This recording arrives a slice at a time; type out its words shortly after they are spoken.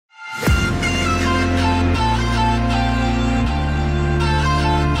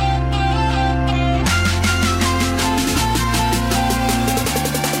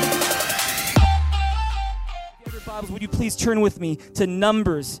please turn with me to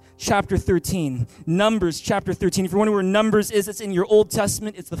Numbers chapter 13. Numbers chapter 13. If you're wondering where Numbers is, it's in your Old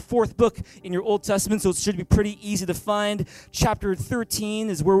Testament. It's the fourth book in your Old Testament, so it should be pretty easy to find. Chapter 13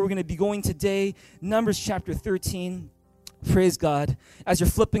 is where we're going to be going today. Numbers chapter 13. Praise God. As you're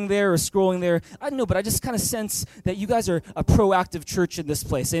flipping there or scrolling there, I don't know, but I just kind of sense that you guys are a proactive church in this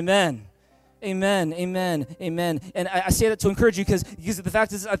place. Amen. Amen, amen, amen. And I say that to encourage you because the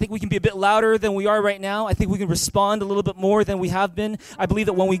fact is I think we can be a bit louder than we are right now. I think we can respond a little bit more than we have been. I believe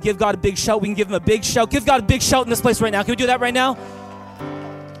that when we give God a big shout, we can give him a big shout. Give God a big shout in this place right now. Can we do that right now?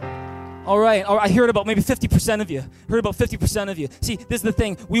 All right. I heard about maybe 50% of you. Heard about 50% of you. See, this is the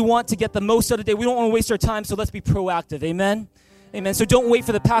thing. We want to get the most out of the day. We don't want to waste our time, so let's be proactive. Amen? Amen. So don't wait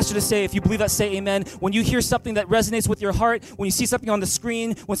for the pastor to say, if you believe that, say amen. When you hear something that resonates with your heart, when you see something on the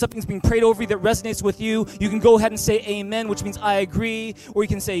screen, when something's being prayed over you that resonates with you, you can go ahead and say amen, which means I agree, or you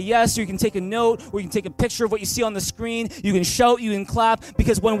can say yes, or you can take a note, or you can take a picture of what you see on the screen. You can shout, you can clap,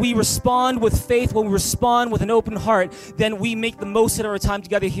 because when we respond with faith, when we respond with an open heart, then we make the most of our time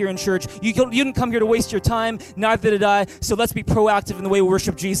together here in church. You didn't come here to waste your time, neither did I, so let's be proactive in the way we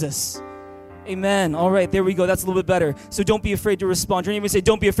worship Jesus. Amen. All right, there we go. That's a little bit better. So don't be afraid to respond. Turn to anybody and say,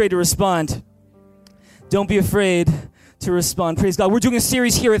 don't be afraid to respond. Don't be afraid to respond. Praise God. We're doing a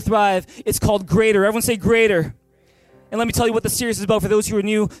series here at Thrive. It's called Greater. Everyone say Greater. And let me tell you what the series is about for those who are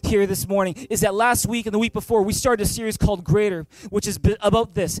new here this morning, is that last week and the week before, we started a series called Greater, which is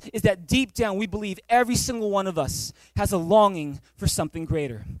about this, is that deep down we believe every single one of us has a longing for something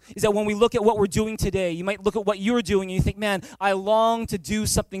greater. Is that when we look at what we're doing today, you might look at what you're doing and you think, man, I long to do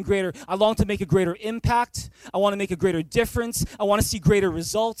something greater. I long to make a greater impact. I want to make a greater difference. I want to see greater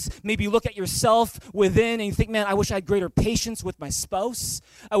results. Maybe you look at yourself within and you think, man, I wish I had greater patience with my spouse.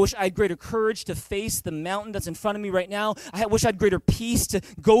 I wish I had greater courage to face the mountain that's in front of me right now. I wish I had greater peace to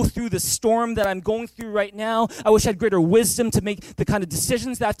go through the storm that I'm going through right now. I wish I had greater wisdom to make the kind of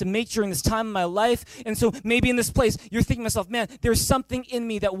decisions that I have to make during this time in my life. And so maybe in this place, you're thinking to yourself, man, there's something in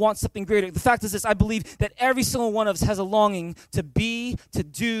me that wants something greater. The fact is this, I believe that every single one of us has a longing to be, to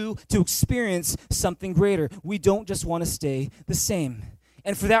do, to experience something greater. We don't just want to stay the same.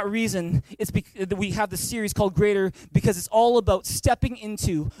 And for that reason, we have the series called Greater because it's all about stepping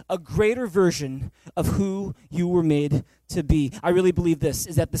into a greater version of who you were made to be. I really believe this,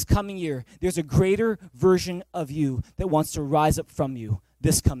 is that this coming year, there's a greater version of you that wants to rise up from you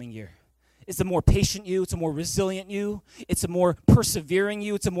this coming year. It's a more patient you. It's a more resilient you. It's a more persevering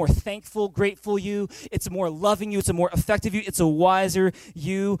you. It's a more thankful, grateful you. It's a more loving you. It's a more effective you. It's a wiser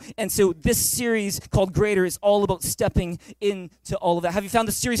you. And so this series called Greater is all about stepping into all of that. Have you found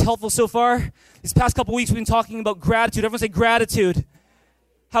this series helpful so far? These past couple weeks we've been talking about gratitude. Everyone say gratitude.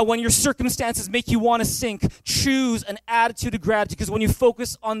 How when your circumstances make you want to sink, choose an attitude of gratitude, because when you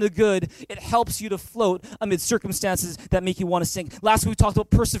focus on the good, it helps you to float amid circumstances that make you want to sink. Last week we talked about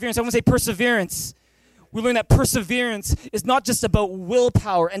perseverance. Everyone say perseverance. We learned that perseverance is not just about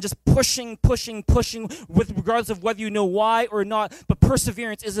willpower and just pushing with regards of whether you know why or not, but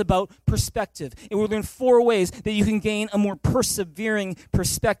perseverance is about perspective. And we learned 4 ways that you can gain a more persevering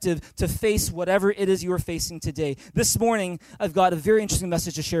perspective to face whatever it is you are facing today. This morning, I've got a very interesting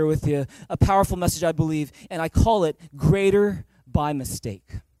message to share with you, a powerful message, I believe, and I call it Greater by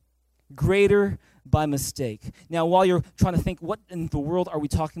Mistake. Greater by mistake. Now, while you're trying to think, what in the world are we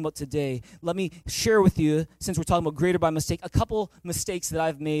talking about today, let me share with you, since we're talking about greater by mistake, a couple mistakes that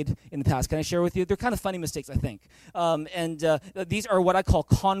I've made in the past. Can I share with you? They're kind of funny mistakes, I think. These are what I call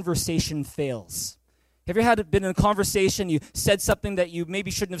conversation fails. Have you been in a conversation, you said something that you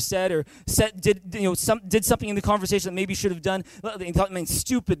maybe shouldn't have said, or did something in the conversation that maybe you should have done? You thought, man,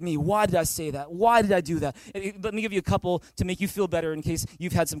 stupid me. Why did I say that? Why did I do that? Let me give you a couple to make you feel better in case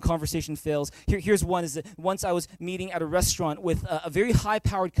you've had some conversation fails. Here's one, is that once I was meeting at a restaurant with a very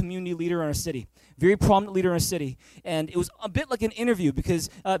high-powered community leader in our city, very prominent leader in our city, and it was a bit like an interview because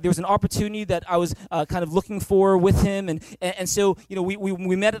there was an opportunity that I was kind of looking for with him, and so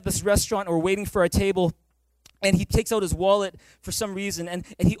we met at this restaurant, and we're waiting for our table. And he takes out his wallet for some reason, and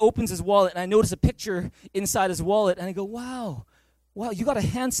he opens his wallet, and I notice a picture inside his wallet, and I go, wow, you got a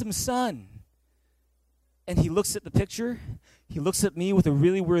handsome son. And he looks at the picture, he looks at me with a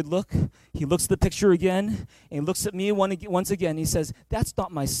really weird look, he looks at the picture again, and he looks at me once again, he says, that's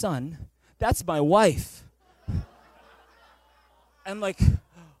not my son, that's my wife. I'm like,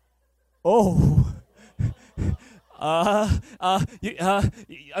 oh. I'm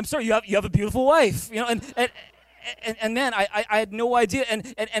sorry, you have a beautiful wife, and man, I had no idea,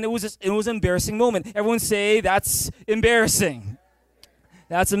 and it was an embarrassing moment. Everyone say that's embarrassing.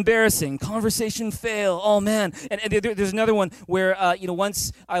 That's embarrassing. Conversation fail. Oh, man. And there's another one where,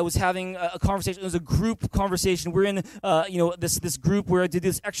 once I was having a conversation. It was a group conversation. We're in, this group where I did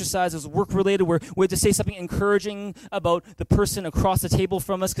this exercise. It was work-related where we had to say something encouraging about the person across the table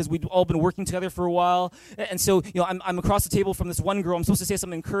from us because we'd all been working together for a while. And so, I'm across the table from this one girl. I'm supposed to say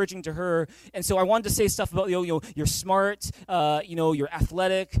something encouraging to her. And so I wanted to say stuff about, you're smart, you're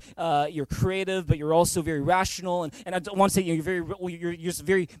athletic, you're creative, but you're also very rational. And I don't want to say, you're just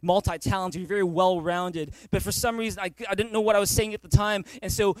very multi-talented, you're very well-rounded. But for some reason, I didn't know what I was saying at the time.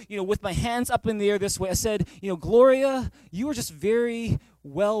 And so, with my hands up in the air this way, I said, Gloria, you are just very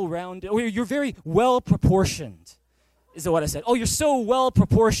well-rounded, or you're very well-proportioned, is what I said. Oh, you're so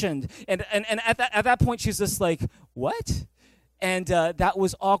well-proportioned. And at that point, she's just like, what? And that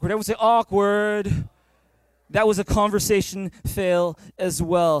was awkward. Everyone say, awkward. That was a conversation fail as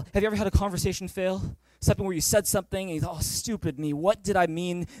well. Have you ever had a conversation fail? Something where you said something and you thought, oh, stupid me, what did I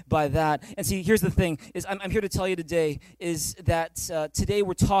mean by that? And see, here's the thing, is I'm here to tell you today is that today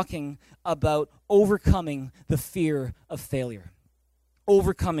we're talking about overcoming the fear of failure.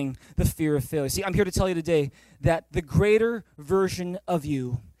 Overcoming the fear of failure. See, I'm here to tell you today that the greater version of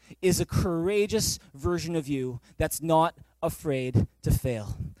you is a courageous version of you that's not afraid to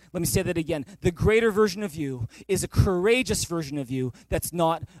fail. Let me say that again. The greater version of you is a courageous version of you that's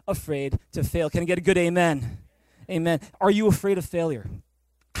not afraid to fail. Can I get a good amen? Amen. Are you afraid of failure?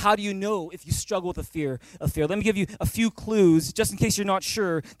 How do you know if you struggle with the fear of failure? Let me give you a few clues, just in case you're not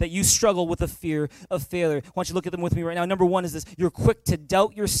sure that you struggle with the fear of failure. I want you to look at them with me right now. Number one is this. You're quick to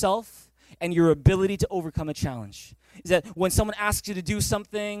doubt yourself and your ability to overcome a challenge. Is that when someone asks you to do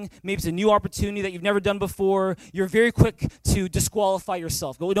something, maybe it's a new opportunity that you've never done before, you're very quick to disqualify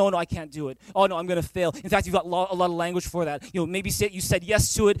yourself. Go, no, I can't do it. Oh, no, I'm going to fail. In fact, you've got a lot of language for that. Maybe you said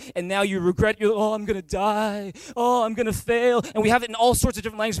yes to it, and now you regret, I'm going to die. Oh, I'm going to fail. And we have it in all sorts of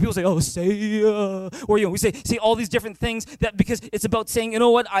different languages. People say, or we say all these different things that because it's about saying,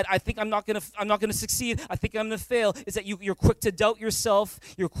 I think I'm not going to succeed. I think I'm going to fail. Is that you're quick to doubt yourself.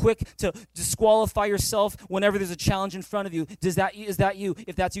 You're quick to disqualify yourself whenever there's a challenge in front of you. Is that you?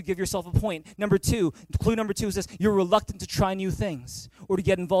 If that's you, give yourself a point. Clue number two is this. You're reluctant to try new things or to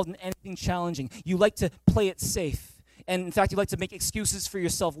get involved in anything challenging. You like to play it safe. And in fact, you like to make excuses for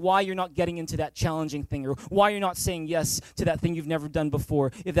yourself why you're not getting into that challenging thing or why you're not saying yes to that thing you've never done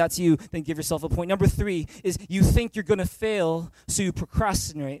before. If that's you, then give yourself a point. Number three is you think you're going to fail, so you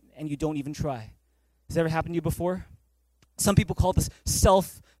procrastinate and you don't even try. Has that ever happened to you before? Some people call this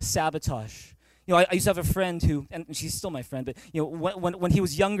self-sabotage. I used to have a friend who, and she's still my friend, but when he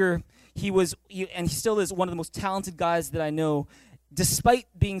was younger, and he still is one of the most talented guys that I know. Despite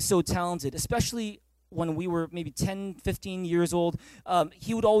being so talented, especially when we were maybe 10, 15 years old,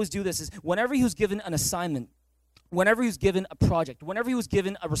 he would always do this: is whenever he was given an assignment, whenever he was given a project, whenever he was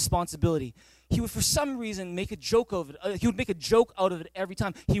given a responsibility, he would for some reason make a joke of it. He would make a joke out of it every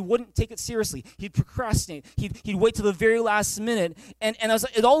time. He wouldn't take it seriously. He'd procrastinate. He'd wait till the very last minute. And I was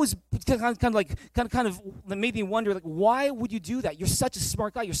like, it always kind of made me wonder, like, why would you do that? You're such a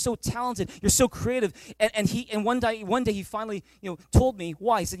smart guy. You're so talented. You're so creative. And one day he finally told me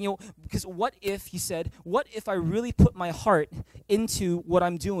why. He said, because what if I really put my heart into what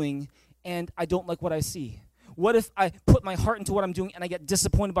I'm doing and I don't like what I see? What if I put my heart into what I'm doing and I get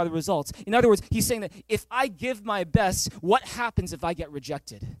disappointed by the results? In other words, he's saying that if I give my best, what happens if I get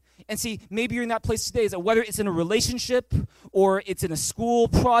rejected? And see, maybe you're in that place today, is that whether it's in a relationship or it's in a school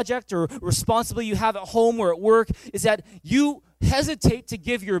project or responsibility you have at home or at work, is that you hesitate to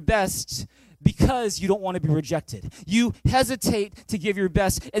give your best because you don't want to be rejected. You hesitate to give your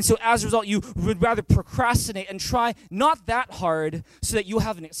best, and so as a result, you would rather procrastinate and try not that hard so that you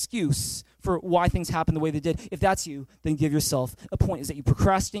have an excuse for why things happen the way they did. If that's you, then give yourself a point. Is that you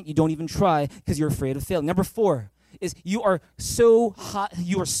procrastinate, you don't even try because you're afraid of failing. Number four is you are so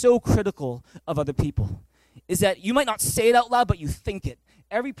critical of other people. Is that you might not say it out loud, but you think it.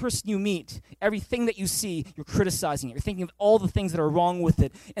 Every person you meet, everything that you see, you're criticizing it. You're thinking of all the things that are wrong with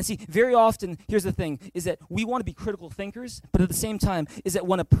it. And see, very often, here's the thing, is that we want to be critical thinkers, but at the same time, is that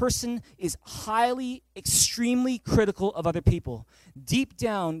when a person is highly, extremely critical of other people, deep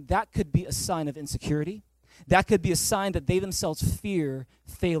down, that could be a sign of insecurity. That could be a sign that they themselves fear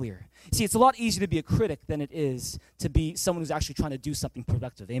failure. See, it's a lot easier to be a critic than it is to be someone who's actually trying to do something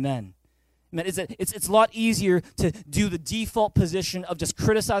productive. Amen. Man, it's a lot easier to do the default position of just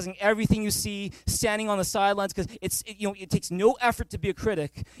criticizing everything you see, standing on the sidelines, because it takes no effort to be a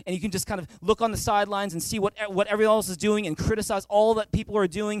critic, and you can just kind of look on the sidelines and see what everyone else is doing and criticize all that people are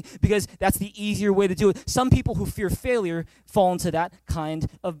doing, because that's the easier way to do it. Some people who fear failure fall into that kind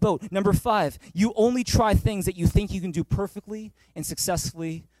of boat. Number 5, you only try things that you think you can do perfectly and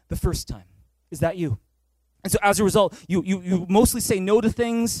successfully the first time. Is that you? And so as a result, you mostly say no to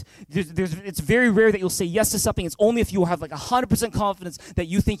things. It's very rare that you'll say yes to something. It's only if you have like 100% confidence that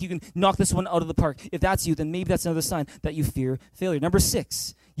you think you can knock this one out of the park. If that's you, then maybe that's another sign that you fear failure. Number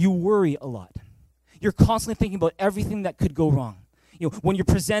 6, you worry a lot. You're constantly thinking about everything that could go wrong. When you're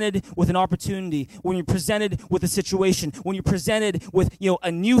presented with an opportunity, when you're presented with a situation, when you're presented with,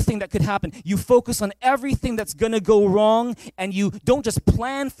 a new thing that could happen, you focus on everything that's going to go wrong, and you don't just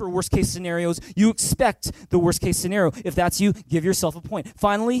plan for worst-case scenarios, you expect the worst-case scenario. If that's you, give yourself a point.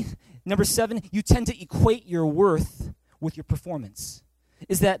 Finally, number 7, you tend to equate your worth with your performance.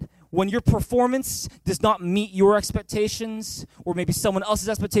 Is that when your performance does not meet your expectations, or maybe someone else's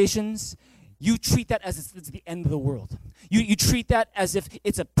expectations, you treat that as it's the end of the world. You treat that as if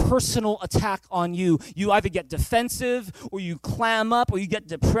it's a personal attack on you. You either get defensive, or you clam up, or you get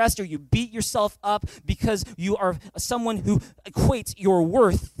depressed, or you beat yourself up because you are someone who equates your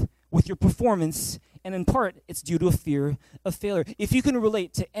worth with your performance, and in part, it's due to a fear of failure. If you can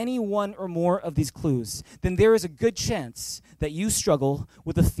relate to any one or more of these clues, then there is a good chance that you struggle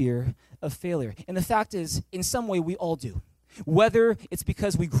with a fear of failure. And the fact is, in some way, we all do. Whether it's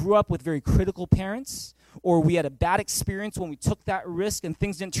because we grew up with very critical parents, or we had a bad experience when we took that risk and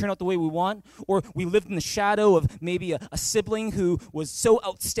things didn't turn out the way we want, or we lived in the shadow of maybe a sibling who was so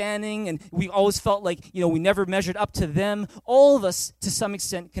outstanding and we always felt like, we never measured up to them. All of us, to some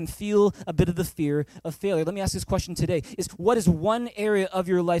extent, can feel a bit of the fear of failure. Let me ask this question today. What is one area of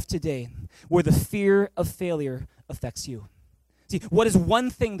your life today where the fear of failure affects you? See, what is one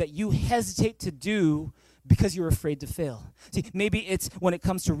thing that you hesitate to do because you're afraid to fail? See, maybe it's when it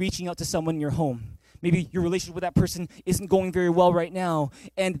comes to reaching out to someone in your home. Maybe your relationship with that person isn't going very well right now,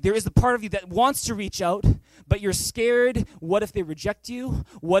 and there is a part of you that wants to reach out, but you're scared. What if they reject you?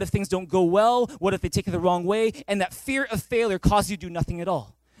 What if things don't go well? What if they take it the wrong way? And that fear of failure causes you to do nothing at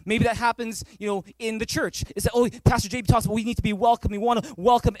all. Maybe that happens, in the church. Is that, Pastor JB talks about we need to be welcoming. We want to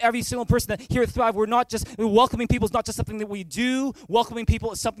welcome every single person that here at Thrive. We're not just, welcoming people is not just something that we do. Welcoming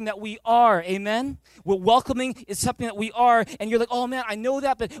people is something that we are. Amen? Welcoming is something that we are. And you're like, oh man, I know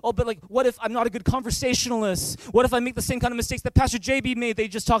that, but what if I'm not a good conversationalist? What if I make the same kind of mistakes that Pastor JB made, they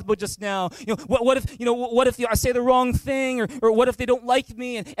just talked about just now? What if I say the wrong thing, or what if they don't like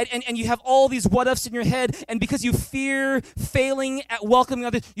me? And you have all these what ifs in your head, and because you fear failing at welcoming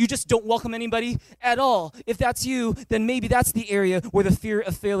others, you just don't welcome anybody at all. If that's you, then maybe that's the area where the fear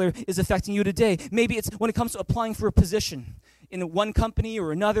of failure is affecting you today. Maybe it's when it comes to applying for a position in one company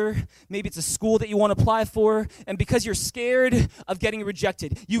or another. Maybe it's a school that you want to apply for, and because you're scared of getting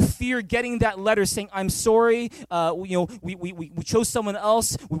rejected, you fear getting that letter saying, I'm sorry, we chose someone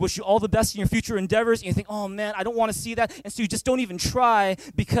else, we wish you all the best in your future endeavors, and you think, oh man, I don't want to see that, and so you just don't even try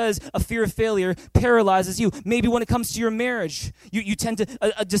because a fear of failure paralyzes you. Maybe when it comes to your marriage, you tend to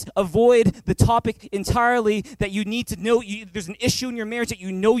just avoid the topic entirely, that you need to know, there's an issue in your marriage that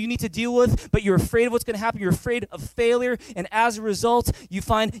you need to deal with, but you're afraid of what's going to happen, you're afraid of failure, and as a result, you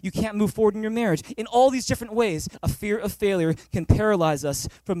find you can't move forward in your marriage. In all these different ways, a fear of failure can paralyze us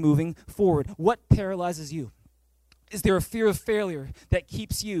from moving forward. What paralyzes you? Is there a fear of failure that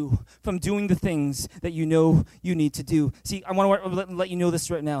keeps you from doing the things that you know you need to do? See, I want to let you know this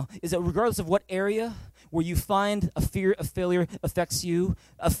right now, is that regardless of what area where you find a fear of failure affects you,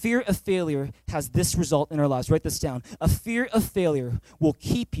 a fear of failure has this result in our lives. Write this down. A fear of failure will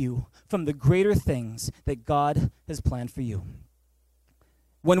keep you from the greater things that God has planned for you.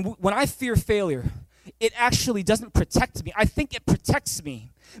 When I fear failure, it actually doesn't protect me. I think it protects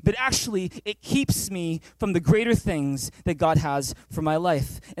me, but actually it keeps me from the greater things that God has for my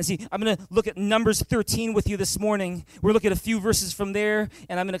life. And see, I'm going to look at Numbers 13 with you this morning. We're looking at a few verses from there,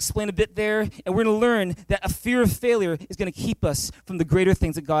 and I'm going to explain a bit there, and we're going to learn that a fear of failure is going to keep us from the greater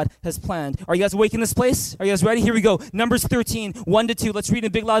things that God has planned. Are you guys awake in this place? Are you guys ready? Here we go. Numbers 13, 1-2. Let's read in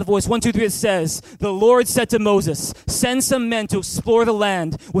a big loud voice. 1, 2, 3, it says, the Lord said to Moses, send some men to explore the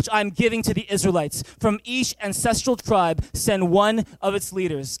land which I'm giving to the Israelites. From each ancestral tribe, send one of its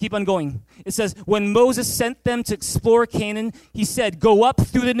leaders. Keep on going. It says, when Moses sent them to explore Canaan, he said, go up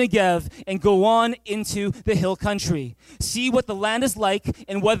through the Negev and go on into the hill country. See what the land is like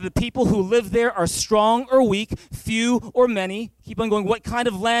and whether the people who live there are strong or weak, few or many. Keep on going. What kind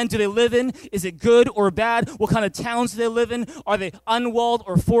of land do they live in? Is it good or bad? What kind of towns do they live in? Are they unwalled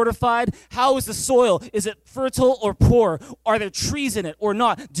or fortified? How is the soil? Is it fertile or poor? Are there trees in it or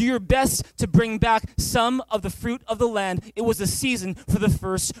not? Do your best to bring back some of the fruit of the land. It was the season for the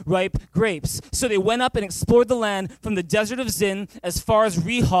first ripe grapes. So they went up and explored the land from the desert of Zin as far as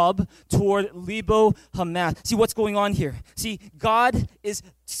Rehob toward Lebo Hamath. See what's going on here. See, God is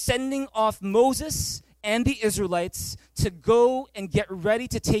sending off Moses and the Israelites to go and get ready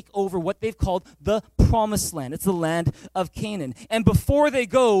to take over what they've called the promised land. It's the land of Canaan. And before they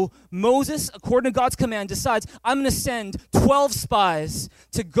go, Moses, according to God's command, decides, I'm going to send 12 spies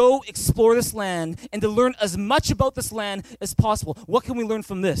to go explore this land and to learn as much about this land as possible. What can we learn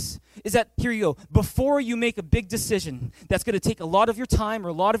from this? Is that, here you go, before you make a big decision that's going to take a lot of your time or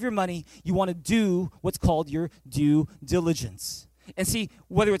a lot of your money, you want to do what's called your due diligence. And see,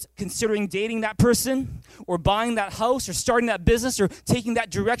 whether it's considering dating that person or buying that house or starting that business or taking that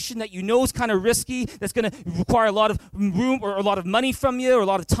direction that you know is kind of risky, that's going to require a lot of room or a lot of money from you or a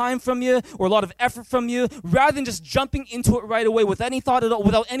lot of time from you or a lot of effort from you, rather than just jumping into it right away without any thought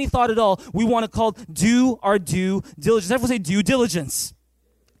at all, we want to call do our due diligence. Everyone say due diligence.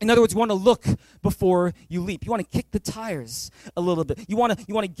 In other words, you want to look before you leap. You want to kick the tires a little bit. You want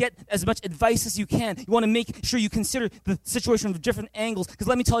to get as much advice as you can. You want to make sure you consider the situation from different angles. Because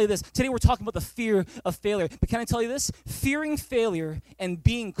let me tell you this. Today we're talking about the fear of failure. But can I tell you this? Fearing failure and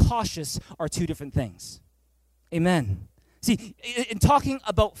being cautious are two different things. Amen. See, in talking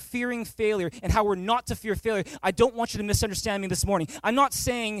about fearing failure and how we're not to fear failure, I don't want you to misunderstand me this morning. I'm not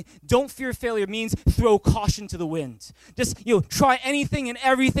saying don't fear failure means throw caution to the wind. Just, try anything and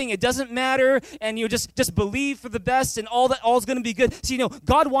everything. It doesn't matter. And just believe for the best and all's going to be good. See,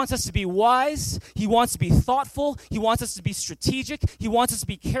 God wants us to be wise. He wants to be thoughtful. He wants us to be strategic. He wants us to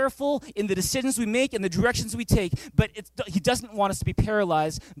be careful in the decisions we make and the directions we take. But He doesn't want us to be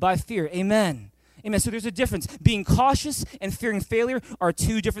paralyzed by fear. Amen. Amen. So there's a difference. Being cautious and fearing failure are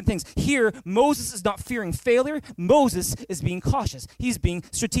two different things. Here, Moses is not fearing failure. Moses is being cautious. He's being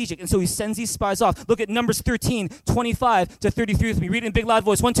strategic. And so he sends these spies off. Look at Numbers 13, 25 to 33 with me. Read it in big loud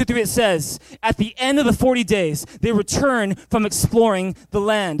voice. 1, 2, 3, it says, at the end of the 40 days, they returned from exploring the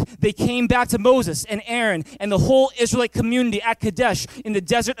land. They came back to Moses and Aaron and the whole Israelite community at Kadesh in the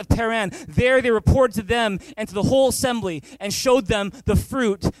desert of Paran. There they reported to them and to the whole assembly and showed them the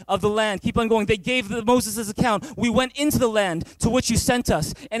fruit of the land. Keep on going. They gave Moses' account. We went into the land to which you sent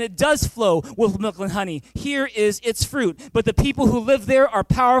us, and it does flow with milk and honey. Here is its fruit. But the people who live there are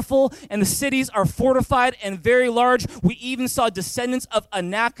powerful, and the cities are fortified and very large. We even saw descendants of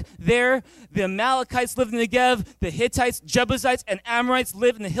Anak there. The Amalekites lived in the Negev. The Hittites, Jebusites, and Amorites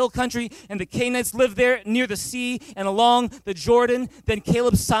lived in the hill country, and the Canaanites lived there near the sea and along the Jordan. Then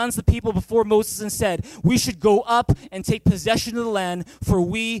Caleb silenced the people before Moses and said, we should go up and take possession of the land, for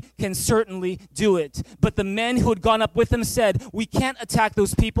we can certainly do it. But the men who had gone up with him said, we can't attack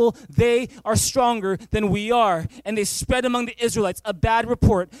those people. They are stronger than we are. And they spread among the Israelites a bad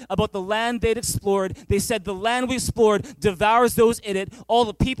report about the land they'd explored. They said, the land we explored devours those in it. All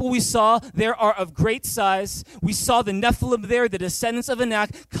the people we saw there are of great size. We saw the Nephilim there, the descendants of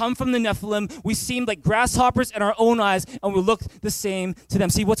Anak, come from the Nephilim. We seemed like grasshoppers in our own eyes, and we looked the same to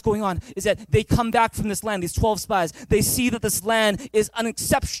them. See, what's going on is that they come back from this land, these 12 spies. They see that this land is an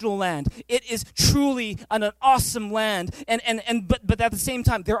exceptional land. It is truly an awesome land. But at the same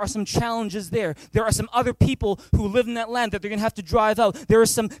time, there are some challenges there. There are some other people who live in that land that they're going to have to drive out. There are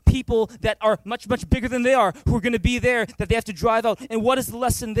some people that are much, much bigger than they are who are going to be there that they have to drive out. And what is the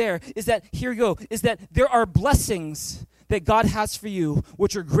lesson there? Is that, here you go, is that there are blessings that God has for you,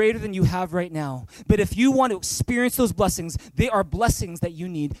 which are greater than you have right now. But if you want to experience those blessings, they are blessings that you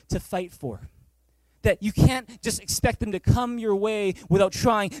need to fight for. That you can't just expect them to come your way without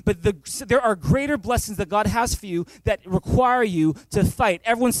trying, but there are greater blessings that God has for you that require you to fight.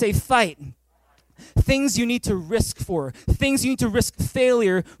 Everyone say fight. Things you need to risk for. Things you need to risk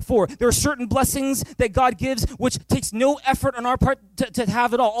failure for. There are certain blessings that God gives which takes no effort on our part to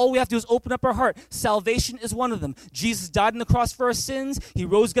have it all. All we have to do is open up our heart. Salvation is one of them. Jesus died on the cross for our sins. He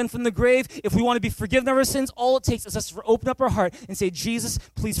rose again from the grave. If we want to be forgiven of our sins, all it takes is us to open up our heart and say, Jesus,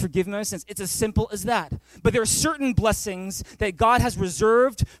 please forgive me my sins. It's as simple as that. But there are certain blessings that God has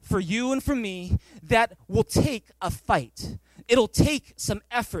reserved for you and for me that will take a fight. It'll take some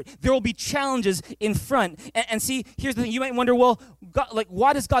effort. There will be challenges in front. And see, here's the thing. You might wonder, well, God,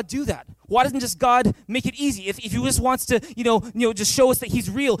 why does God do that? Why doesn't just God make it easy? If he just wants to, just show us that he's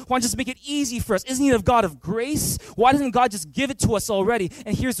real, why don't just make it easy for us? Isn't he a God of grace? Why doesn't God just give it to us already?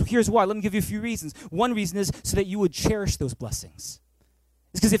 And here's why. Let me give you a few reasons. One reason is so that you would cherish those blessings.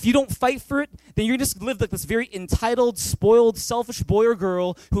 Because if you don't fight for it, then you're just live like this very entitled, spoiled, selfish boy or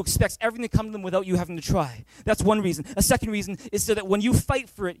girl who expects everything to come to them without you having to try. That's one reason. A second reason is so that when you fight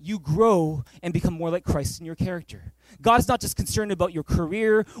for it, you grow and become more like Christ in your character. God is not just concerned about your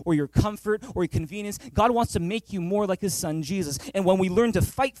career or your comfort or your convenience. God wants to make you more like his son, Jesus. And when we learn to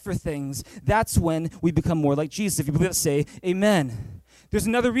fight for things, that's when we become more like Jesus. If you believe it, say amen. There's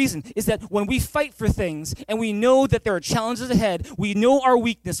another reason, is that when we fight for things and we know that there are challenges ahead, we know our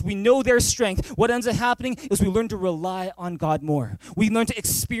weakness, we know their strength, what ends up happening is we learn to rely on God more. We learn to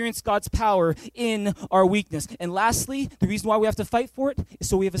experience God's power in our weakness. And lastly, the reason why we have to fight for it is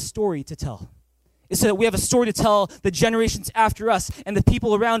so we have a story to tell. Is so that we have a story to tell the generations after us and the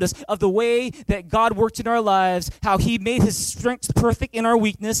people around us of the way that God worked in our lives, how he made his strength perfect in our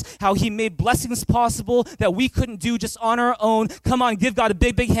weakness, how he made blessings possible that we couldn't do just on our own. Come on, give God a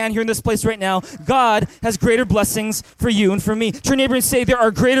big, big hand here in this place right now. God has greater blessings for you and for me. Turn to your neighbor and say, there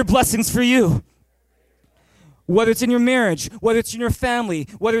are greater blessings for you. Whether it's in your marriage, whether it's in your family,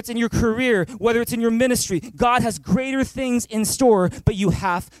 whether it's in your career, whether it's in your ministry, God has greater things in store, but you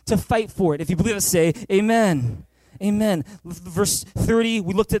have to fight for it. If you believe it, say amen. Amen. Verse 30,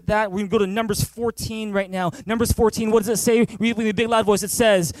 we looked at that. We're going to go to Numbers 14 right now. Numbers 14, what does it say? Read with a big loud voice. It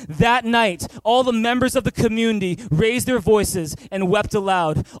says, that night, all the members of the community raised their voices and wept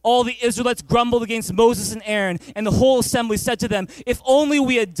aloud. All the Israelites grumbled against Moses and Aaron, and the whole assembly said to them, if only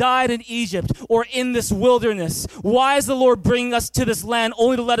we had died in Egypt or in this wilderness. Why is the Lord bringing us to this land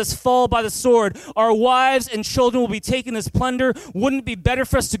only to let us fall by the sword? Our wives and children will be taken as plunder. Wouldn't it be better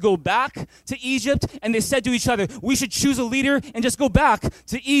for us to go back to Egypt? And they said to each other, we should choose a leader and just go back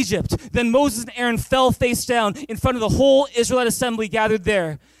to Egypt. Then Moses and Aaron fell face down in front of the whole Israelite assembly gathered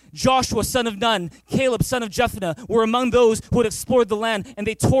there. Joshua, son of Nun, Caleb, son of Jephunneh, were among those who had explored the land, and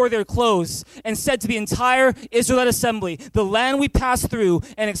they tore their clothes and said to the entire Israelite assembly, the land we passed through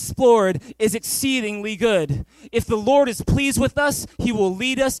and explored is exceedingly good. If the Lord is pleased with us, he will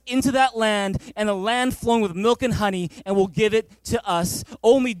lead us into that land, and a land flowing with milk and honey, and will give it to us.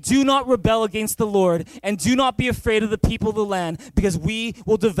 Only do not rebel against the Lord, and do not be afraid of the people of the land, because we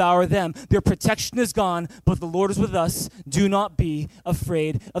will devour them. Their protection is gone, but the Lord is with us. Do not be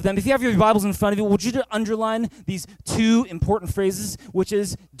afraid of them. If you have your Bibles in front of you, would you underline these two important phrases, which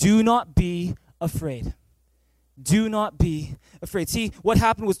is, do not be afraid. Do not be afraid. See, what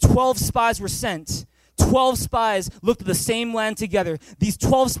happened was 12 spies were sent. 12 spies looked at the same land together. These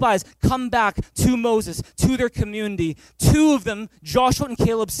 12 spies come back to Moses, to their community. 2 of them, Joshua and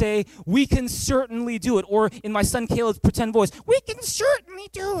Caleb, say, we can certainly do it. Or in my son Caleb's pretend voice, we can certainly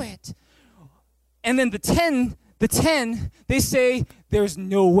do it. And then the 10, they say, there's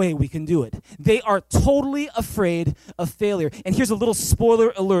no way we can do it. They are totally afraid of failure. And here's a little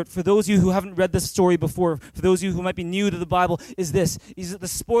spoiler alert for those of you who haven't read this story before, for those of you who might be new to the Bible, is this. The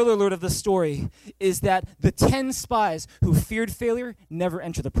spoiler alert of the story is that the 10 spies who feared failure never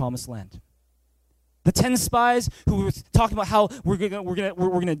enter the promised land. The 10 spies who were talking about how we're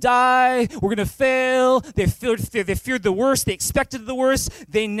gonna die, we're gonna fail. They feared the worst. They expected the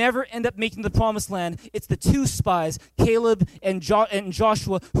worst. They never end up making the promised land. It's the 2 spies, Caleb and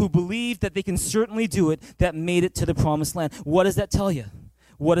Joshua, who believed that they can certainly do it, that made it to the promised land. What does that tell you?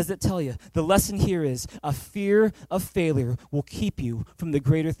 What does it tell you? The lesson here is a fear of failure will keep you from the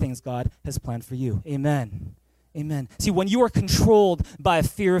greater things God has planned for you. Amen. Amen. See, when you are controlled by a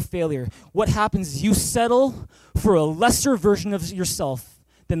fear of failure, what happens is you settle for a lesser version of yourself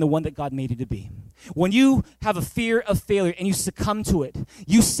than the one that God made you to be. When you have a fear of failure and you succumb to it,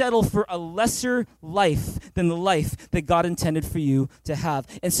 you settle for a lesser life than the life that God intended for you to have.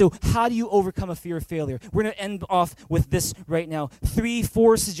 And so how do you overcome a fear of failure? We're going to end off with this right now.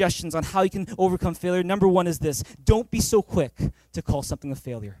 3-4 suggestions on how you can overcome failure. Number 1 is this. Don't be so quick to call something a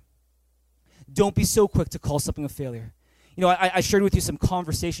failure. Don't be so quick to call something a failure. You know, I shared with you some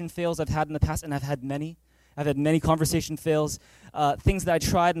conversation fails I've had in the past, and I've had many. I've had many conversation fails. Things that I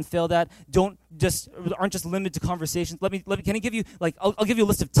tried and failed at aren't just limited to conversations. Let me. Can I give you I'll give you a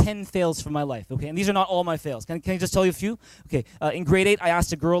list of 10 fails from my life. Okay, and these are not all my fails. Can I just tell you a few? Okay, in grade 8, I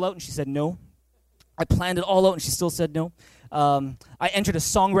asked a girl out and she said no. I planned it all out and she still said no. I entered a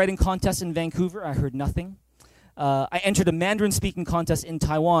songwriting contest in Vancouver. I heard nothing. I entered a Mandarin speaking contest in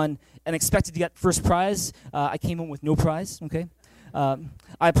Taiwan and expected to get first prize. I came home with no prize. Okay. I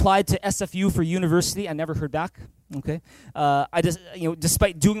applied to SFU for university. I never heard back. Okay.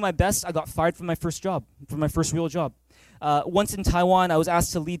 Despite doing my best, I got fired from my first job, from my first real job. Once in Taiwan, I was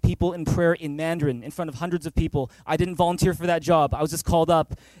asked to lead people in prayer in Mandarin in front of hundreds of people. I didn't volunteer for that job. I was just called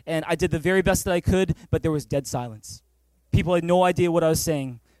up, and I did the very best that I could, but there was dead silence. People had no idea what I was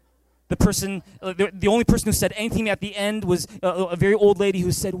saying. The only person who said anything at the end was a very old lady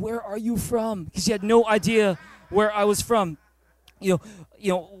who said, "Where are you from?" Because she had no idea where I was from.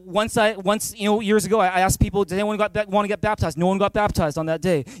 Once years ago, I asked people, "Does anyone want to get baptized?" No one got baptized on that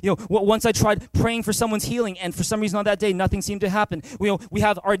day. Once I tried praying for someone's healing, and for some reason on that day, nothing seemed to happen. We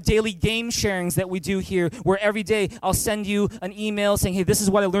have our daily game sharings that we do here, where every day I'll send you an email saying, "Hey, this is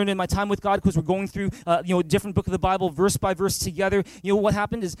what I learned in my time with God," because we're going through, a different book of the Bible, verse by verse together. What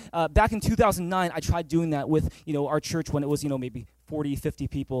happened is, back in 2009, I tried doing that with, our church when it was, maybe 40, 50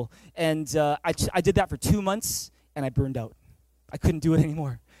 people, and I did that for 2 months, and I burned out. I couldn't do it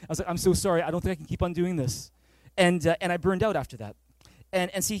anymore. I was like, "I'm so sorry. I don't think I can keep on doing this." And I burned out after that.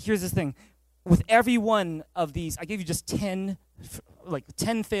 And see, here's the thing. With every one of these, I gave you just 10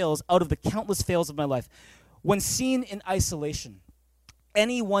 fails out of the countless fails of my life. When seen in isolation,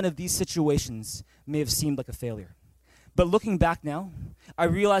 any one of these situations may have seemed like a failure. But looking back now, I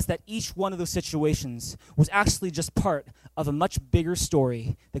realize that each one of those situations was actually just part of a much bigger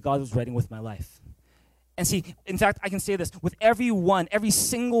story that God was writing with my life. And see, in fact, I can say this, with every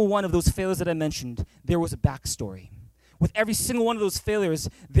single one of those failures that I mentioned, there was a backstory. With every single one of those failures,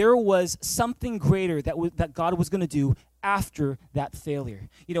 there was something greater that God was going to do after that failure.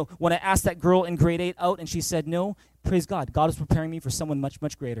 When I asked that girl in grade 8 out and she said no, praise God, God is preparing me for someone much,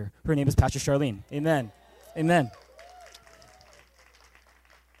 much greater. Her name is Pastor Charlene. Amen. Amen.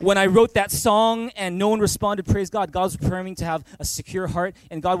 When I wrote that song and no one responded, praise God, God was preparing me to have a secure heart,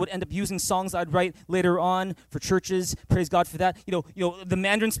 and God would end up using songs I'd write later on for churches. Praise God for that. The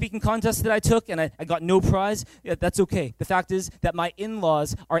Mandarin speaking contest that I took, and I got no prize. That's okay. The fact is that my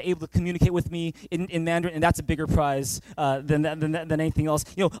in-laws are able to communicate with me in Mandarin, and that's a bigger prize than anything else.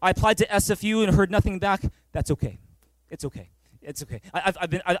 I applied to SFU and heard nothing back. That's okay. It's okay. It's okay.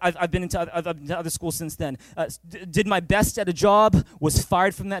 I've been into other schools since then. Did my best at a job, was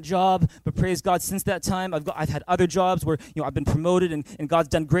fired from that job, but praise God, since that time, I've had other jobs where I've been promoted and God's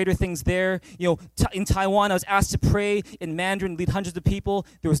done greater things there. In Taiwan, I was asked to pray in Mandarin, lead hundreds of people.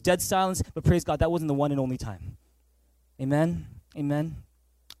 There was dead silence, but praise God, that wasn't the one and only time. Amen. Amen.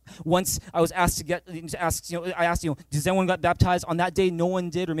 Once I was asked I asked, does anyone got baptized? On that day, no one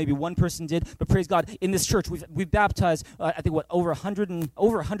did, or maybe one person did. But praise God, in this church, we've baptized, I think, over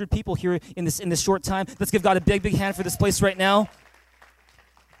 100 people here in this short time. Let's give God a big, big hand for this place right now.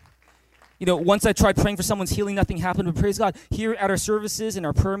 Once I tried praying for someone's healing, nothing happened. But praise God, here at our services and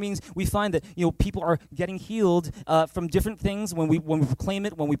our prayer meetings, we find that people are getting healed from different things when we proclaim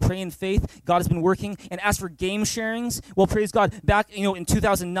it, when we pray in faith. God has been working. And as for game sharings, well, praise God, back in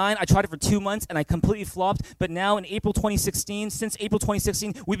 2009, I tried it for 2 months and I completely flopped. But now in since April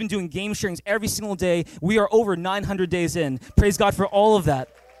 2016, we've been doing game sharings every single day. We are over 900 days in. Praise God for all of that.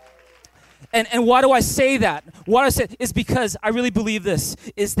 And why do I say that? What I said is because I really believe this,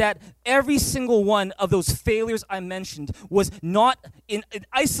 is that every single one of those failures I mentioned was not in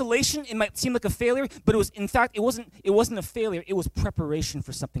isolation. It might seem like a failure, but it wasn't a failure. It was preparation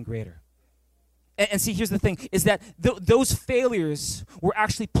for something greater. And see, here's the thing, is that those failures were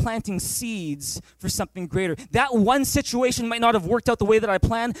actually planting seeds for something greater. That one situation might not have worked out the way that I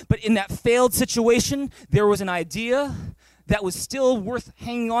planned, but in that failed situation, there was an idea that was still worth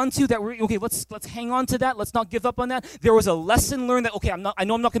hanging on to, let's hang on to that. Let's not give up on that. There was a lesson learned that, I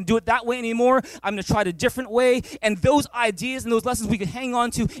know I'm not going to do it that way anymore. I'm going to try it a different way. And those ideas and those lessons we could hang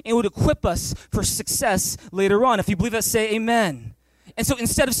on to, and it would equip us for success later on. If you believe that, say amen. And so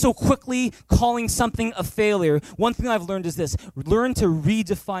instead of so quickly calling something a failure, one thing I've learned is this: learn to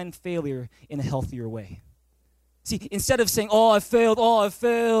redefine failure in a healthier way. See, instead of saying, "Oh, I failed,"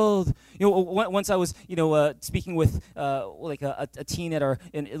 once I was, speaking with a teen at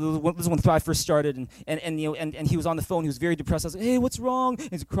this is when Thrive first started, and he was on the phone. He was very depressed. I was like, "Hey, what's wrong?" And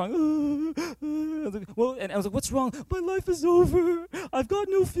he's crying. I was like, "What's wrong?" "My life is over. I've got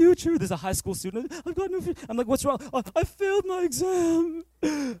no future." There's a high school student. "I've got no future." I'm like, "What's wrong?" "I failed my exam.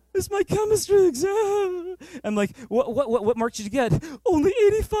 It's my chemistry exam." I'm like, "What mark did you get?" "Only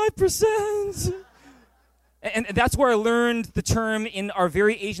 85%. And that's where I learned the term in our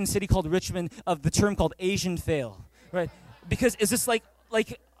very Asian city called Richmond, of the term called Asian fail, right? Because it's just like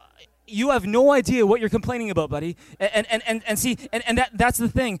you have no idea what you're complaining about, buddy. And see, that's the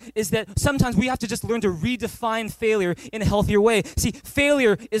thing, is that sometimes we have to just learn to redefine failure in a healthier way. See,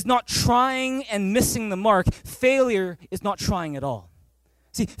 failure is not trying and missing the mark. Failure is not trying at all.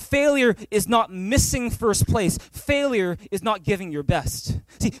 See, failure is not missing first place. Failure is not giving your best.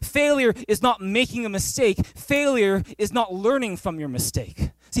 See, failure is not making a mistake. Failure is not learning from your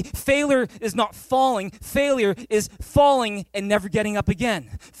mistake. See, failure is not falling. Failure is falling and never getting up again.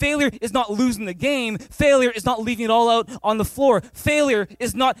 Failure is not losing the game. Failure is not leaving it all out on the floor. Failure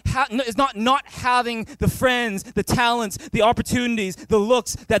is not having the friends, the talents, the opportunities, the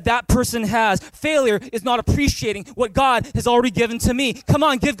looks that person has. Failure is not appreciating what God has already given to me. Come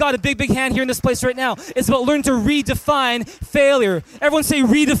on, give God a big, big hand here in this place right now. It's about learning to redefine failure. Everyone say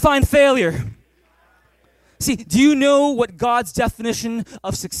redefine failure. See, do you know what God's definition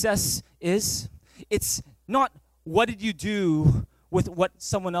of success is? It's not what did you do with what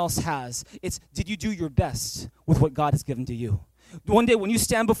someone else has. It's did you do your best with what God has given to you? One day when you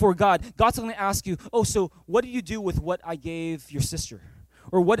stand before God, God's going to ask you, oh, so what did you do with what I gave your sister?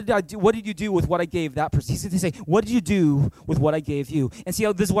 Or what did you do with what I gave that person? He's going to say, what did you do with what I gave you? And see,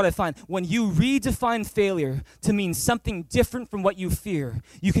 this is what I find. When you redefine failure to mean something different from what you fear,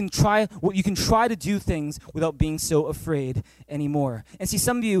 you can try to do things without being so afraid anymore. And see,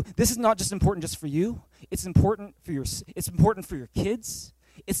 some of you, this is not just important just for you. It's important for your kids.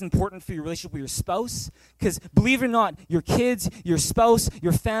 It's important for your relationship with your spouse, because believe it or not, your kids, your spouse,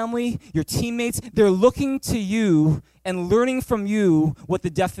 your family, your teammates, they're looking to you and learning from you what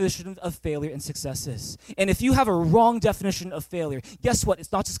the definition of failure and success is. And if you have a wrong definition of failure, guess what?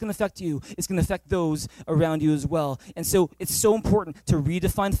 It's not just going to affect you, it's going to affect those around you as well. And so it's so important to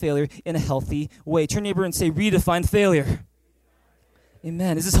redefine failure in a healthy way. Turn to your neighbor and say, redefine failure.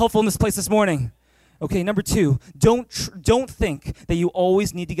 Amen. Is this helpful in this place this morning? Okay, number 2, don't think that you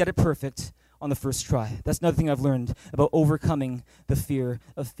always need to get it perfect on the first try. That's another thing I've learned about overcoming the fear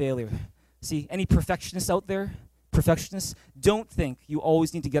of failure. See, any perfectionists out there? Perfectionists, don't think you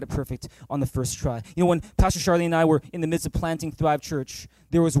always need to get it perfect on the first try. You know, when Pastor Charlie and I were in the midst of planting Thrive Church,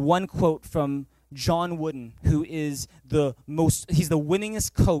 there was one quote from John Wooden, who is he's the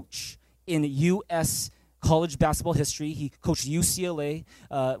winningest coach in U.S. college basketball history. He coached UCLA,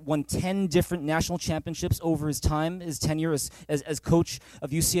 won 10 different national championships over his tenure as coach of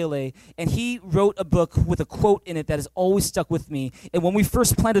UCLA. And he wrote a book with a quote in it that has always stuck with me. And when we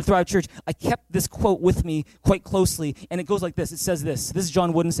first planted Thrive Church, I kept this quote with me quite closely. And it goes like this. It says this. This is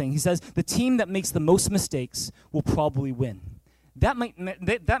John Wooden saying. He says, the team that makes the most mistakes will probably win. That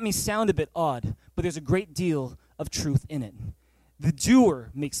may sound a bit odd, but there's a great deal of truth in it. The doer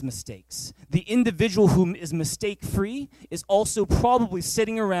makes mistakes. The individual who is mistake-free is also probably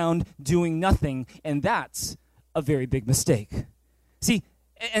sitting around doing nothing, and that's a very big mistake. See,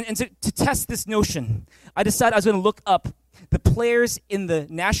 and to test this notion, I decided I was going to look up the players in the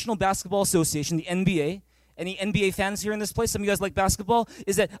National Basketball Association, the NBA. Any NBA fans here in this place? Some of you guys like basketball?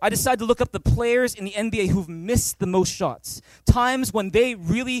 Is that I decided to look up the players in the NBA who've missed the most shots. Times when they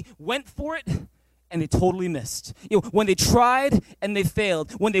really went for it, and they totally missed. You know, when they tried and they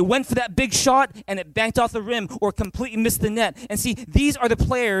failed. When they went for that big shot and it banked off the rim or completely missed the net. And see, these are the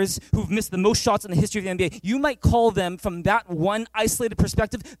players who've missed the most shots in the history of the NBA. You might call them, from that one isolated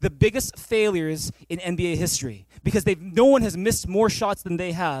perspective, the biggest failures in NBA history. Because no one has missed more shots than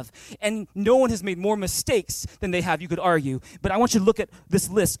they have. And no one has made more mistakes than they have, you could argue. But I want you to look at this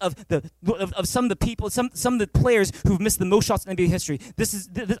list of some of the people, some of the players who've missed the most shots in NBA history. This is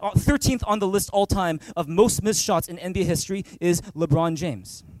the 13th on the list all time of most missed shots in NBA history is LeBron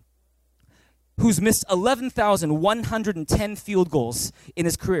James, who's missed 11,110 field goals in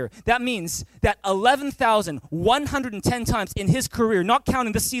his career. That means that 11,110 times in his career, not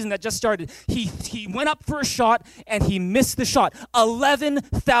counting this season that just started, he went up for a shot and he missed the shot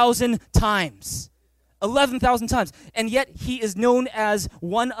 11,000 times. 11,000 times. And yet he is known as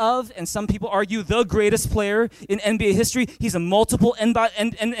one of, and some people argue, the greatest player in NBA history. He's a multiple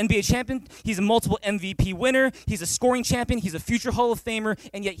NBA champion. He's a multiple MVP winner. He's a scoring champion. He's a future Hall of Famer.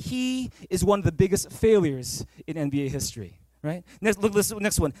 And yet he is one of the biggest failures in NBA history. Right? Next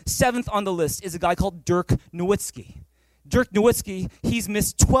one. 7th on the list is a guy called Dirk Nowitzki. Dirk Nowitzki, he's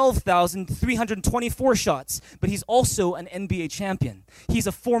missed 12,324 shots, but he's also an NBA champion. He's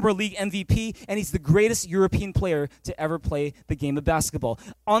a former league MVP, and he's the greatest European player to ever play the game of basketball.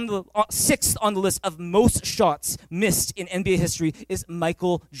 On the 6th on the list of most shots missed in NBA history is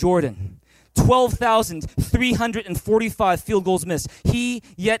Michael Jordan. 12,345 field goals missed. He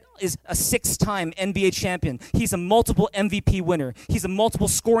yet is a 6-time NBA champion. He's a multiple MVP winner. He's a multiple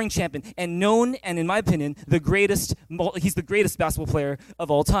scoring champion and known, and in my opinion, he's the greatest basketball player of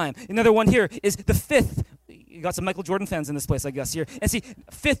all time. Another one here is the 5th. You got some Michael Jordan fans in this place, I guess, here. And see,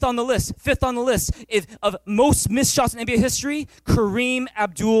 5th on the list of most missed shots in NBA history, Kareem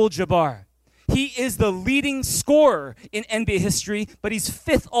Abdul-Jabbar. He is the leading scorer in NBA history, but he's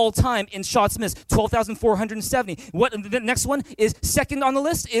 5th all-time in shots missed, 12,470. The next one is, 2nd on the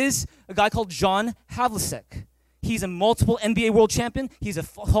list is a guy called John Havlicek. He's a multiple NBA world champion. He's a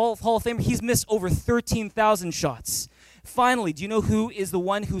Hall of Famer. He's missed over 13,000 shots. Finally, do you know who is the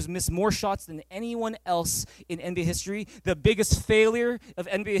one who's missed more shots than anyone else in NBA history? The biggest failure of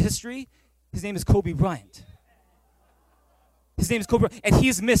NBA history? His name is Kobe Bryant. His name is Kobe Bryant. And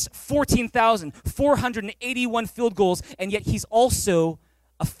he's missed 14,481 field goals, and yet he's also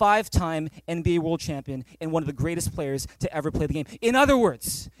a 5-time NBA world champion and one of the greatest players to ever play the game. In other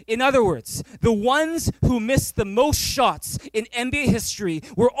words, the ones who missed the most shots in NBA history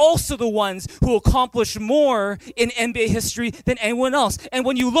were also the ones who accomplished more in NBA history than anyone else. And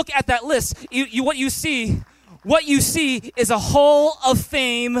when you look at that list, what you see is a Hall of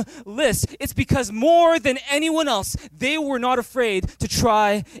Fame list. It's because more than anyone else, they were not afraid to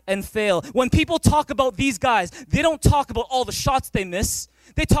try and fail. When people talk about these guys, they don't talk about all the shots they miss.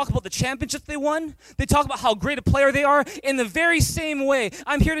 They talk about the championships they won. They talk about how great a player they are. In the very same way,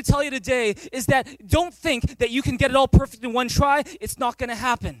 I'm here to tell you today is that don't think that you can get it all perfect in one try. It's not going to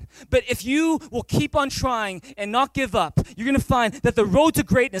happen. But if you will keep on trying and not give up, you're going to find that the road to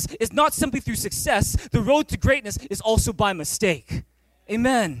greatness is not simply through success. The road to greatness is also by mistake.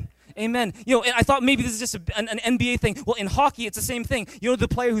 Amen. Amen. You know, and I thought maybe this is just an NBA thing. Well, in hockey, it's the same thing. You know the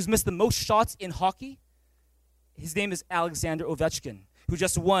player who's missed the most shots in hockey? His name is Alexander Ovechkin, who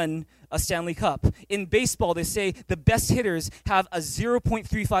just won a Stanley Cup. In baseball, they say the best hitters have a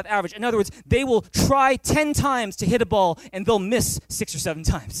 0.35 average. In other words, they will try 10 times to hit a ball, and they'll miss 6 or 7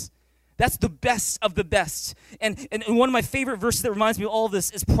 times. That's the best of the best. And one of my favorite verses that reminds me of all of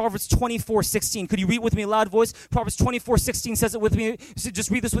this is Proverbs 24:16. Could you read with me a loud voice? Proverbs 24:16 says it with me. So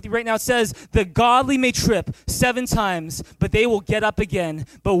just read this with you right now. It says, the godly may trip 7 times, but they will get up again.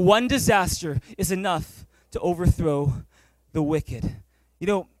 But one disaster is enough to overthrow the wicked. You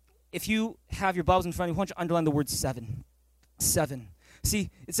know, if you have your Bibles in front of you, why don't you underline the word 7? 7. See,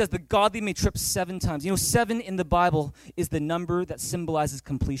 it says the godly may trip 7 times. You know, 7 in the Bible is the number that symbolizes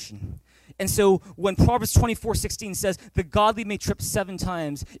completion. And so when Proverbs 24:16 says the godly may trip 7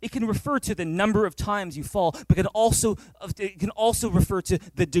 times, it can refer to the number of times you fall, but it can also refer to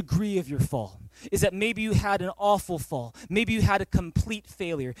the degree of your fall. Is that maybe you had an awful fall. Maybe you had a complete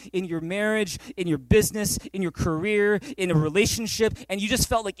failure in your marriage, in your business, in your career, in a relationship, and you just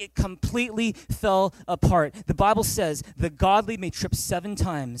felt like it completely fell apart. The Bible says the godly may trip 7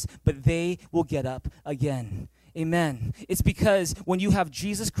 times, but they will get up again. Amen. It's because when you have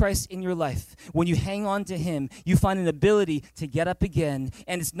Jesus Christ in your life, when you hang on to him, you find an ability to get up again.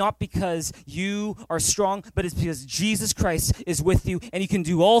 And it's not because you are strong, but it's because Jesus Christ is with you, and you can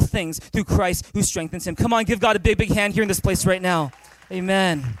do all things through Christ who strengthens him. Come on, give God a big, big hand here in this place right now.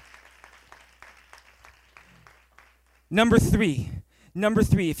 Amen. Number three,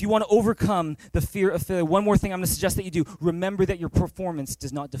 if you want to overcome the fear of failure, one more thing I'm going to suggest that you do. Remember that your performance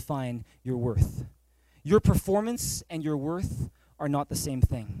does not define your worth. Your performance and your worth are not the same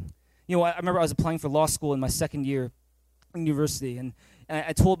thing. You know, I remember I was applying for law school in my second year in university, and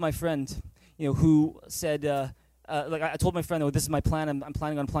I told my friend, you know, who said, I told my friend, oh, this is my plan. I'm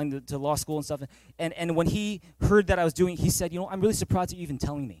planning on applying to law school and stuff. And when he heard that I was doing it, he said, you know, I'm really surprised that you're even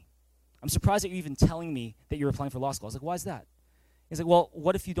telling me. I'm surprised that you're even telling me that you're applying for law school. I was like, why is that? He's like, well,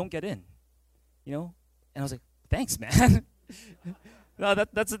 what if you don't get in? You know? And I was like, thanks, man. No,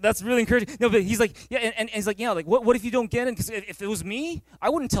 that's really encouraging. No, but he's like, yeah, and he's like, yeah, like what if you don't get in? Because if it was me, I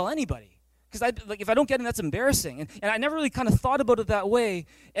wouldn't tell anybody. Because if I don't get in, that's embarrassing. And I never really kind of thought about it that way.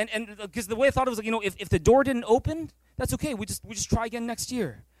 And because the way I thought it was like, you know, if the door didn't open, that's okay. We just try again next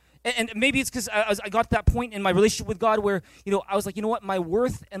year. And maybe it's because I got to that point in my relationship with God where, you know, I was like, you know what, my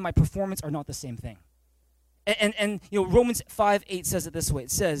worth and my performance are not the same thing. And you know, Romans 5:8 says it this way.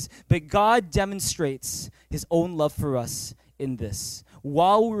 It says, but God demonstrates his own love for us in this.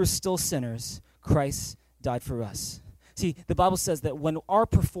 While we were still sinners, Christ died for us. See, the Bible says that when our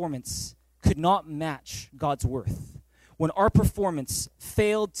performance could not match God's worth, when our performance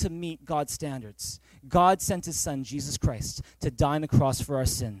failed to meet God's standards, God sent his son, Jesus Christ, to die on the cross for our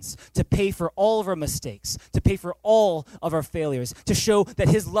sins, to pay for all of our mistakes, to pay for all of our failures, to show that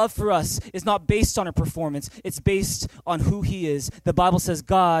his love for us is not based on our performance, it's based on who he is. The Bible says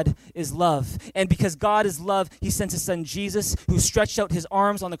God is love. And because God is love, he sent his son, Jesus, who stretched out his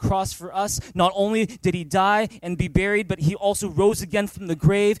arms on the cross for us. Not only did he die and be buried, but he also rose again from the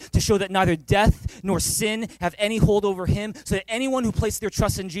grave to show that neither death nor sin have any hold over him, so that anyone who places their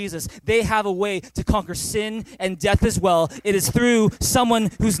trust in Jesus, they have a way to conquer sin and death as well. It is through someone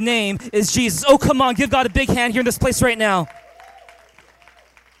whose name is Jesus. Oh, come on, give God a big hand here in this place right now.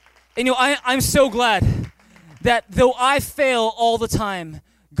 And you know, I'm so glad that though I fail all the time,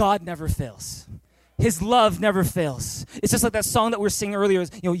 God never fails. His love never fails. It's just like that song that we were singing earlier. You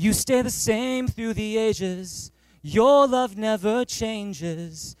know, you stay the same through the ages. Your love never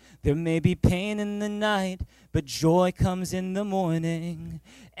changes. There may be pain in the night, but joy comes in the morning.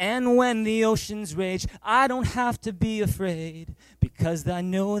 And when the oceans rage, I don't have to be afraid, because I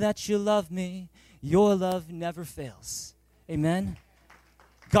know that you love me. Your love never fails. Amen?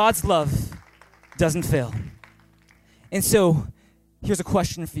 God's love doesn't fail. And so, here's a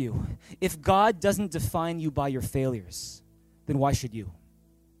question for you. If God doesn't define you by your failures, then why should you?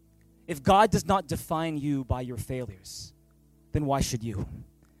 If God does not define you by your failures, then why should you?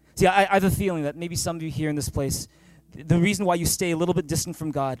 See, I have a feeling that maybe some of you here in this place, the reason why you stay a little bit distant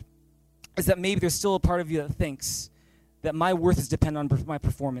from God is that maybe there's still a part of you that thinks that my worth is dependent on my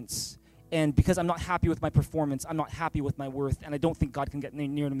performance. And because I'm not happy with my performance, I'm not happy with my worth, and I don't think God can get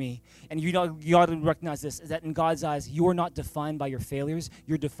near to me. And you got to recognize this, is that in God's eyes, you're not defined by your failures,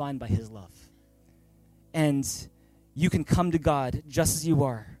 you're defined by his love. And you can come to God just as you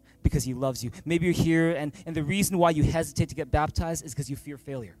are because he loves you. Maybe you're here, and the reason why you hesitate to get baptized is because you fear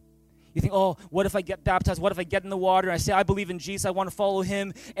failure. You think, oh, what if I get baptized? What if I get in the water and I say, I believe in Jesus, I want to follow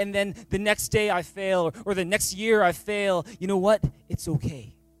him, and then the next day I fail, or the next year I fail? You know what? It's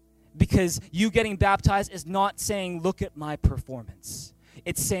okay. Because you getting baptized is not saying, look at my performance.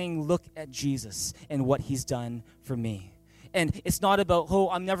 It's saying, look at Jesus and what he's done for me. And it's not about, oh,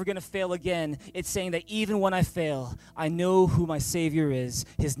 I'm never going to fail again. It's saying that even when I fail, I know who my Savior is.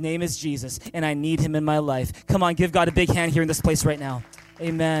 His name is Jesus, and I need him in my life. Come on, give God a big hand here in this place right now.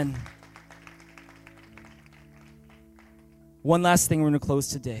 Amen. One last thing we're going to close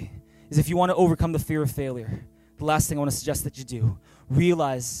today is if you want to overcome the fear of failure, the last thing I want to suggest that you do,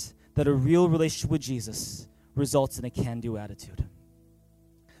 realize that a real relationship with Jesus results in a can-do attitude.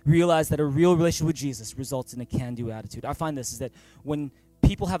 Realize that a real relationship with Jesus results in a can-do attitude. I find this is that when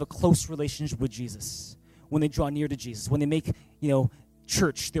people have a close relationship with Jesus, when they draw near to Jesus, when they make,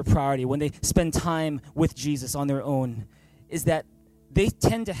 church their priority, when they spend time with Jesus on their own, is that they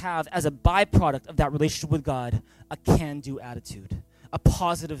tend to have, as a byproduct of that relationship with God, a can-do attitude, a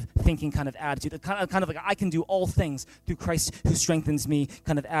positive thinking kind of attitude, a kind of like I can do all things through Christ who strengthens me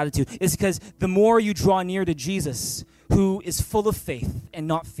kind of attitude. It's because the more you draw near to Jesus, who is full of faith and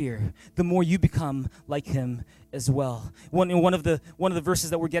not fear, the more you become like him as well. One of the verses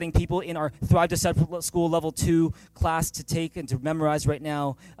that we're getting people in our Thrive Disciple School Level 2 class to take and to memorize right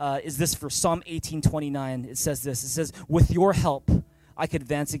now is this for Psalm 18:29. It says this. It says, with your help, I could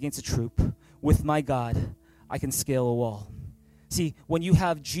advance against a troop. With my God, I can scale a wall. See, when you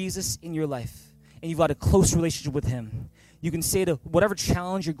have Jesus in your life and you've got a close relationship with him, you can say to whatever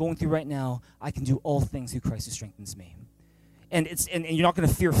challenge you're going through right now, I can do all things through Christ who strengthens me. And you're not going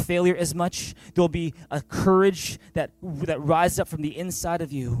to fear failure as much. There'll be a courage that rises up from the inside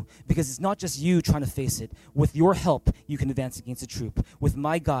of you, because it's not just you trying to face it. With your help, you can advance against a troop. With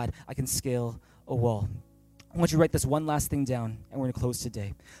my God, I can scale a wall. I want you to write this one last thing down, and we're going to close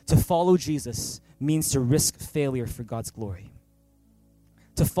today. To follow Jesus means to risk failure for God's glory.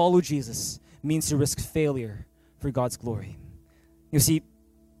 To follow Jesus means to risk failure for God's glory. You see,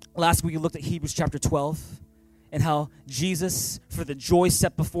 last week we looked at Hebrews chapter 12 and how Jesus, for the joy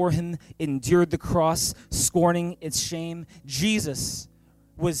set before him, endured the cross, scorning its shame. Jesus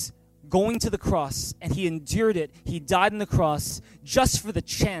was going to the cross, and he endured it. He died on the cross just for the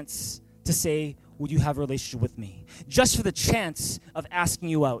chance to say, would you have a relationship with me? Just for the chance of asking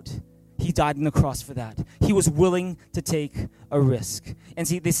you out. He died on the cross for that. He was willing to take a risk. And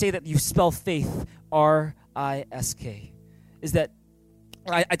see, they say that you spell faith, R-I-S-K. Is that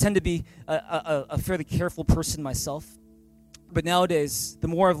I tend to be a fairly careful person myself. But nowadays, the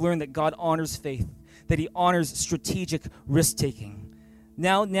more I've learned that God honors faith, that he honors strategic risk-taking.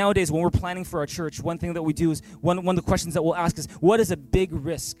 Nowadays, when we're planning for our church, one thing that we do is, one of the questions that we'll ask is, what is a big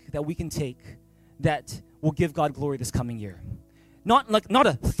risk that we can take that will give God glory this coming year? Not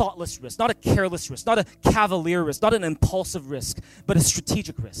a thoughtless risk, not a careless risk, not a cavalier risk, not an impulsive risk, but a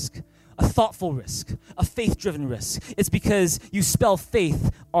strategic risk, a thoughtful risk, a faith-driven risk. It's because you spell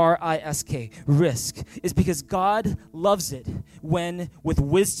faith, R-I-S-K, risk. It's because God loves it when, with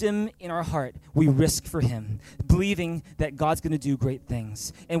wisdom in our heart, we risk for him, believing that God's going to do great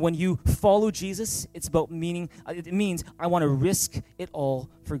things. And when you follow Jesus, it's about it means I want to risk it all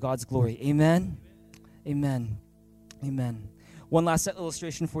for God's glory. Amen? Amen. Amen. One last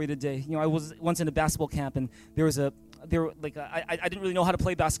illustration for you today. I was once in a basketball camp, and I didn't really know how to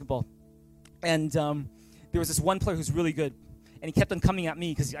play basketball. And there was this one player who's really good, and he kept on coming at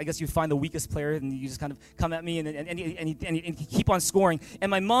me, because I guess you find the weakest player, and you just kind of come at me, and he keep on scoring. And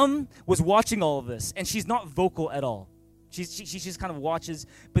my mom was watching all of this, and she's not vocal at all. She just kind of watches.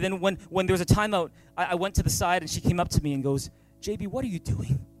 But then when there was a timeout, I went to the side, and she came up to me and goes, JB, what are you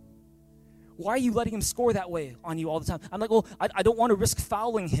doing? Why are you letting him score that way on you all the time? I'm like, well, I don't want to risk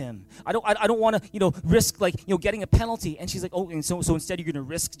fouling him. I don't want to, risk getting a penalty. And she's like, oh, and so instead you're going to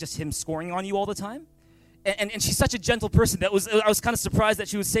risk just him scoring on you all the time? And she's such a gentle person that I was kind of surprised that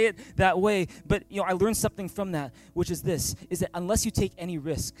she would say it that way. But, I learned something from that, which is this, is that unless you take any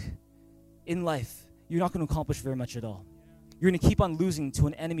risk in life, you're not going to accomplish very much at all. You're going to keep on losing to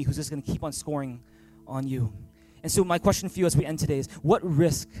an enemy who's just going to keep on scoring on you. And so my question for you as we end today is, what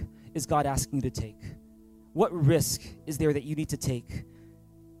risk is God asking you to take? What risk is there that you need to take?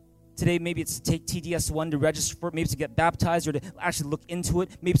 Today, maybe it's to take TDS1 to register for it, maybe it's to get baptized or to actually look into it,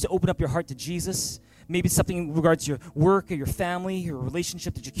 maybe it's to open up your heart to Jesus, maybe it's something in regards to your work or your family or a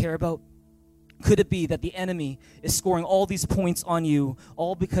relationship that you care about. Could it be that the enemy is scoring all these points on you,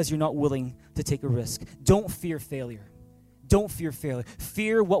 all because you're not willing to take a risk? Don't fear failure. Don't fear failure.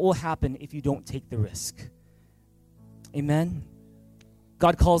 Fear what will happen if you don't take the risk. Amen?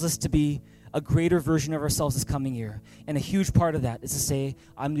 God calls us to be a greater version of ourselves this coming year. And a huge part of that is to say,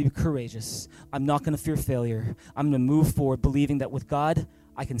 I'm going to be courageous. I'm not going to fear failure. I'm going to move forward believing that with God,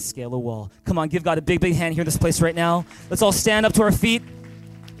 I can scale a wall. Come on, give God a big, big hand here in this place right now. Let's all stand up to our feet.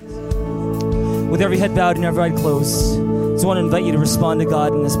 With every head bowed and every eye closed. So I want to invite you to respond to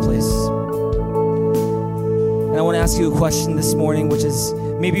God in this place. And I want to ask you a question this morning, which is,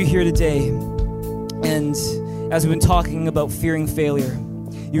 maybe you're here today, and as we've been talking about fearing failure,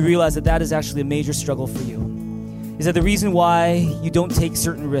 you realize that that is actually a major struggle for you. Is that the reason why you don't take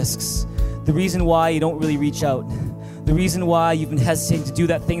certain risks, the reason why you don't really reach out, the reason why you've been hesitating to do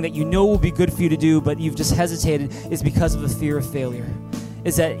that thing that you know will be good for you to do, but you've just hesitated, is because of the fear of failure.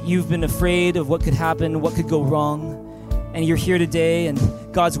 Is that you've been afraid of what could happen, what could go wrong, and you're here today, and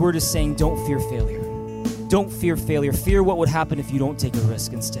God's word is saying, don't fear failure. Don't fear failure. Fear what would happen if you don't take a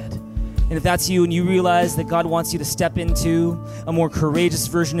risk instead. And if that's you and you realize that God wants you to step into a more courageous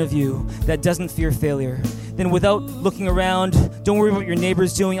version of you that doesn't fear failure, then without looking around, don't worry about what your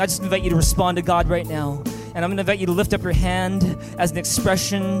neighbor's doing. I just invite you to respond to God right now. And I'm going to invite you to lift up your hand as an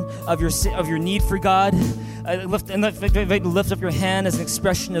expression of your need for God. Lift up your hand as an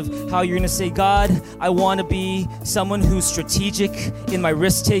expression of how you're going to say, God, I want to be someone who's strategic in my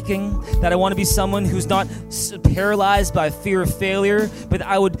risk-taking, that I want to be someone who's not paralyzed by fear of failure, but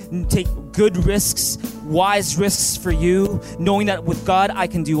I would take good risks, wise risks for you, knowing that with God I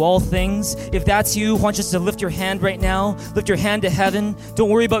can do all things. If that's you, I want you to lift your hand right now. Lift your hand to heaven. Don't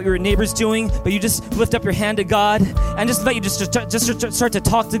worry about what your neighbor's doing, but you just lift up your hand to God, and just invite you just start to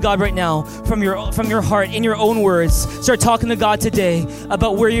talk to God right now from your heart, in your own words. Start talking to God today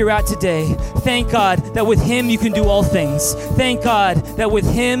about where you're at today. Thank God that with Him you can do all things. Thank God that with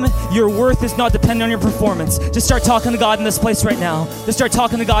Him your worth is not dependent on your performance. Just start talking to God in this place right now. Just start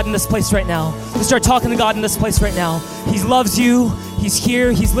talking to God in this place right now. Just start talking to God in this place right now. He loves you. He's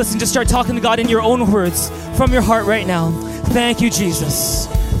here. He's listening. Just start talking to God in your own words from your heart right now. Thank you, Jesus.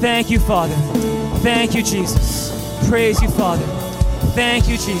 Thank you, Father. Thank you, Jesus. Praise you, Father. Thank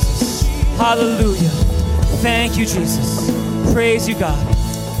you, Jesus. Hallelujah. Thank you, Jesus. Praise you, God.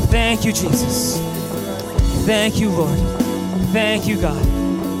 Thank you, Jesus. Thank you, Lord. Thank you, God.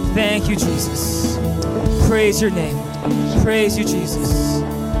 Thank you, Jesus. Praise your name. Praise you, Jesus.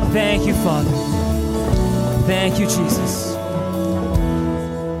 Thank you, Father. Thank you, Jesus. I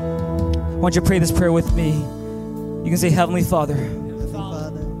want you to pray this prayer with me. You can say, Heavenly Father,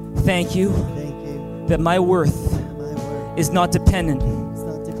 thank you that my worth is not dependent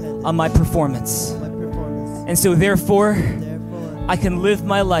on my performance. And so therefore, I can live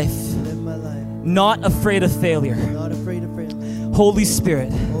my life not afraid of failure. Holy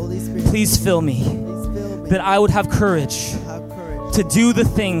Spirit, please fill me that I would have courage to do the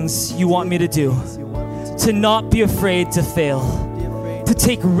things you want me to do, to not be afraid to fail, to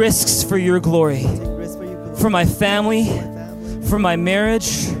take risks for your glory, for my family, for my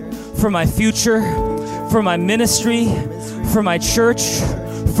marriage, for my future, for my ministry, for my church,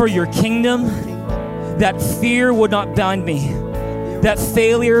 for your kingdom, that fear would not bind me, that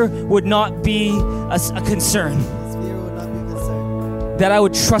failure would not be a concern, that I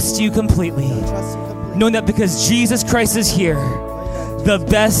would trust you completely, knowing that because Jesus Christ is here, the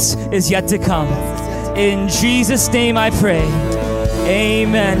best is yet to come. In Jesus' name I pray.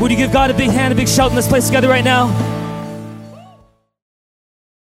 Amen. Would you give God a big hand, a big shout in this place together right now?